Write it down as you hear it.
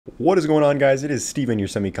What is going on, guys? It is Steven, your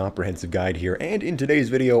semi-comprehensive guide here, and in today's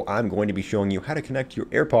video I'm going to be showing you how to connect your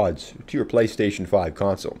AirPods to your PlayStation 5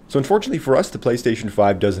 console. So unfortunately for us, the PlayStation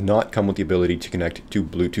 5 does not come with the ability to connect to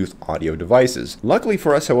Bluetooth audio devices. Luckily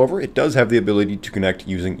for us, however, it does have the ability to connect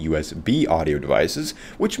using USB audio devices,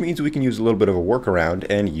 which means we can use a little bit of a workaround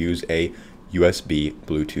and use a USB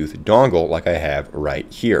Bluetooth dongle like I have right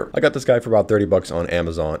here. I got this guy for about 30 bucks on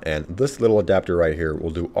Amazon, and this little adapter right here will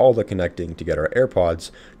do all the connecting to get our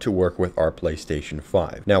AirPods to work with our PlayStation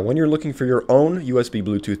 5. Now, when you're looking for your own USB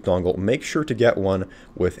Bluetooth dongle, make sure to get one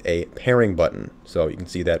with a pairing button. So you can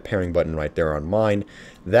see that pairing button right there on mine.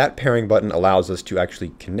 That pairing button allows us to actually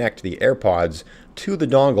connect the AirPods to the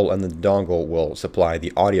dongle, and the dongle will supply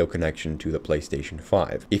the audio connection to the PlayStation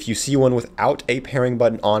 5. If you see one without a pairing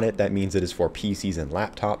button on it, that means it is for PCs and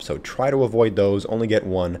laptops, so try to avoid those. Only get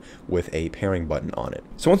one with a pairing button on it.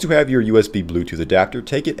 So once you have your USB Bluetooth adapter,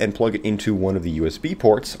 take it and plug it into one of the USB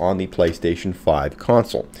ports on the PlayStation 5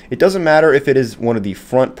 console. It doesn't matter if it is one of the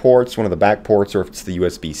front ports, one of the back ports, or if it's the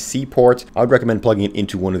USB-C port. I would recommend plugging it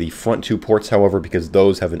into one of the front two ports, however, because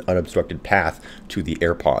those have an unobstructed path to the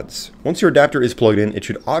AirPods. Once your adapter is plugged in, it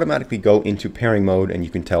should automatically go into pairing mode, and you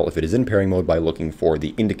can tell if it is in pairing mode by looking for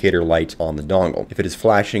the indicator light on the dongle. If it is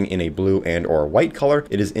flashing in a blue and or white color,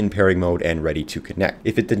 it is in pairing mode and ready to connect.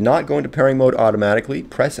 If it did not go into pairing mode automatically,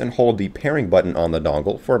 press and hold the pairing button on the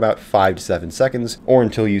dongle for about 5 to 7 seconds, or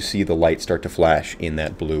until you see the light start to flash in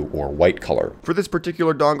that blue or white color. For this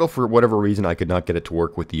particular dongle, for whatever reason, I could not get it to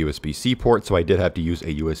work with the USB-C port, so I did have to use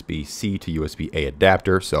a USB-C to USB-A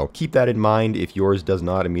adapter, so keep that in mind. If yours does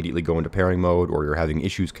not immediately go into pairing mode, or you're having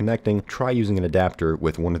issues connecting, try using an adapter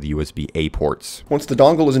with one of the USB-A ports. Once the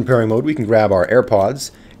dongle is in pairing mode, we can grab our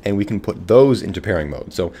AirPods and we can put those into pairing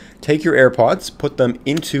mode. So take your AirPods, put them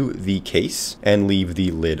into the case, and leave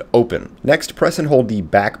the lid open. Next, press and hold the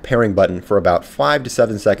back pairing button for about 5 to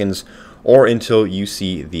 7 seconds, or until you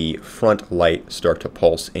see the front light start to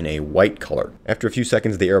pulse in a white color. After a few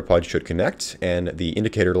seconds, the AirPods should connect, and the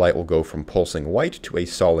indicator light will go from pulsing white to a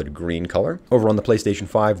solid green color. Over on the PlayStation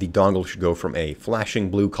 5, the dongle should go from a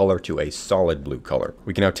flashing blue color to a solid blue color.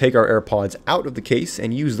 We can now take our AirPods out of the case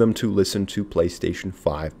and use them to listen to PlayStation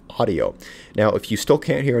 5 audio. Now, if you still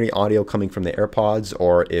can't hear any audio coming from the AirPods,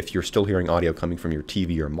 or if you're still hearing audio coming from your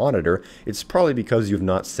TV or monitor, it's probably because you've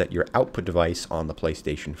not set your output device on the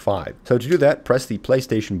PlayStation 5. So to do that, press the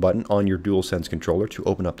PlayStation button on your DualSense controller to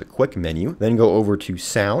open up the quick menu, then go over to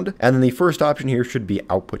sound, and then the first option here should be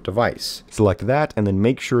output device. Select that, and then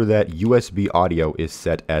make sure that USB audio is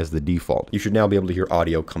set as the default. You should now be able to hear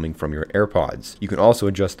audio coming from your AirPods. You can also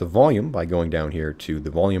adjust the volume by going down here to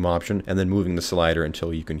the volume option and then moving the slider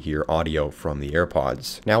until you can hear audio from the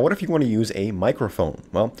AirPods. Now, what if you want to use a microphone?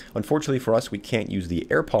 Well, unfortunately for us, we can't use the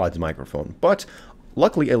AirPods microphone, but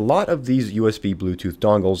luckily, a lot of these USB Bluetooth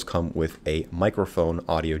dongles come with a microphone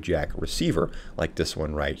audio jack receiver, like this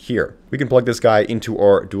one right here. We can plug this guy into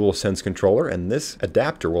our DualSense controller, and this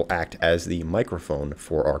adapter will act as the microphone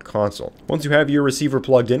for our console. Once you have your receiver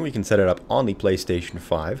plugged in, we can set it up on the PlayStation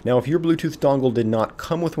 5. Now, if your Bluetooth dongle did not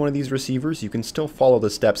come with one of these receivers, you can still follow the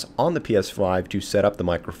steps on the PS5 to set up the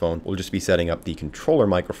microphone. We'll just be setting up the controller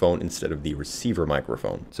microphone instead of the receiver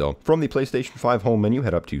microphone. So, from the PlayStation 5 home menu,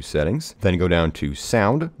 head up to Settings, then go down to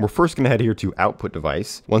Sound. We're first going to head here to Output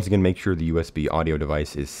Device. Once again, make sure the USB audio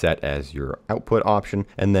device is set as your output option,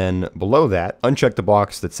 and then below that, uncheck the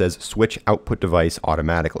box that says Switch Output Device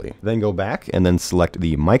Automatically. Then go back and then select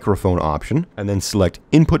the microphone option, and then select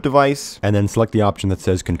Input Device, and then select the option that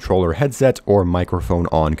says Controller Headset or Microphone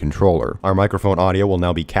on Controller. Our microphone audio will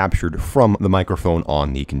now be captured from the microphone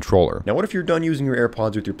on the controller. Now, what if you're done using your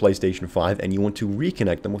AirPods with your PlayStation 5 and you want to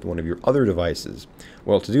reconnect them with one of your other devices?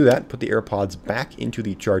 Well, to do that, put the AirPods back into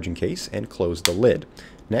the charging case and close the lid.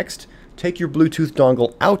 Next, take your Bluetooth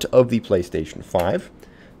dongle out of the PlayStation 5.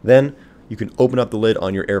 Then you can open up the lid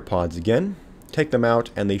on your AirPods again, take them out,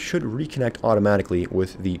 and they should reconnect automatically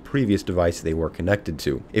with the previous device they were connected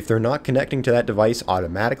to. If they're not connecting to that device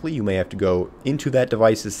automatically, you may have to go into that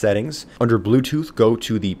device's settings. Under Bluetooth, go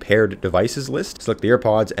to the paired devices list, select the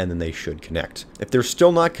AirPods, and then they should connect. If they're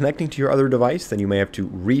still not connecting to your other device, then you may have to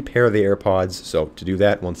repair the AirPods. So to do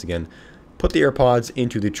that, once again, put the AirPods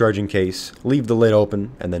into the charging case, leave the lid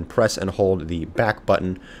open, and then press and hold the back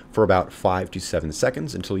button for about 5 to 7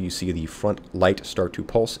 seconds until you see the front light start to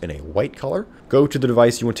pulse in a white color. Go to the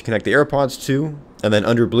device you want to connect the AirPods to, and then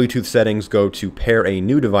under Bluetooth settings, go to pair a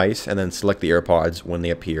new device, and then select the AirPods when they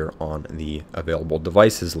appear on the available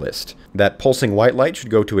devices list. That pulsing white light should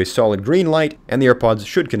go to a solid green light, and the AirPods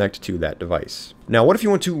should connect to that device. Now, what if you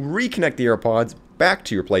want to reconnect the AirPods back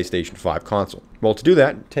to your PlayStation 5 console. Well, to do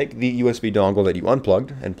that, take the USB dongle that you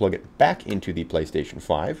unplugged and plug it back into the PlayStation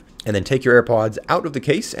 5, and then take your AirPods out of the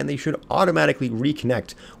case and they should automatically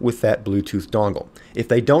reconnect with that Bluetooth dongle. If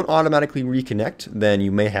they don't automatically reconnect, then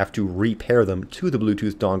you may have to repair them to the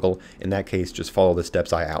Bluetooth dongle. In that case, just follow the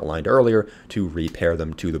steps I outlined earlier to repair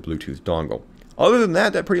them to the Bluetooth dongle. Other than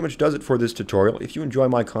that, that pretty much does it for this tutorial. If you enjoy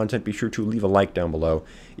my content, be sure to leave a like down below.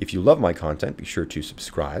 If you love my content, be sure to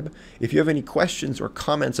subscribe. If you have any questions or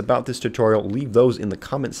comments about this tutorial, leave those in the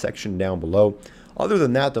comment section down below. Other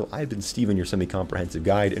than that, though, I've been Steven, your semi-comprehensive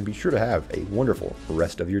guide, and be sure to have a wonderful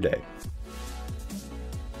rest of your day.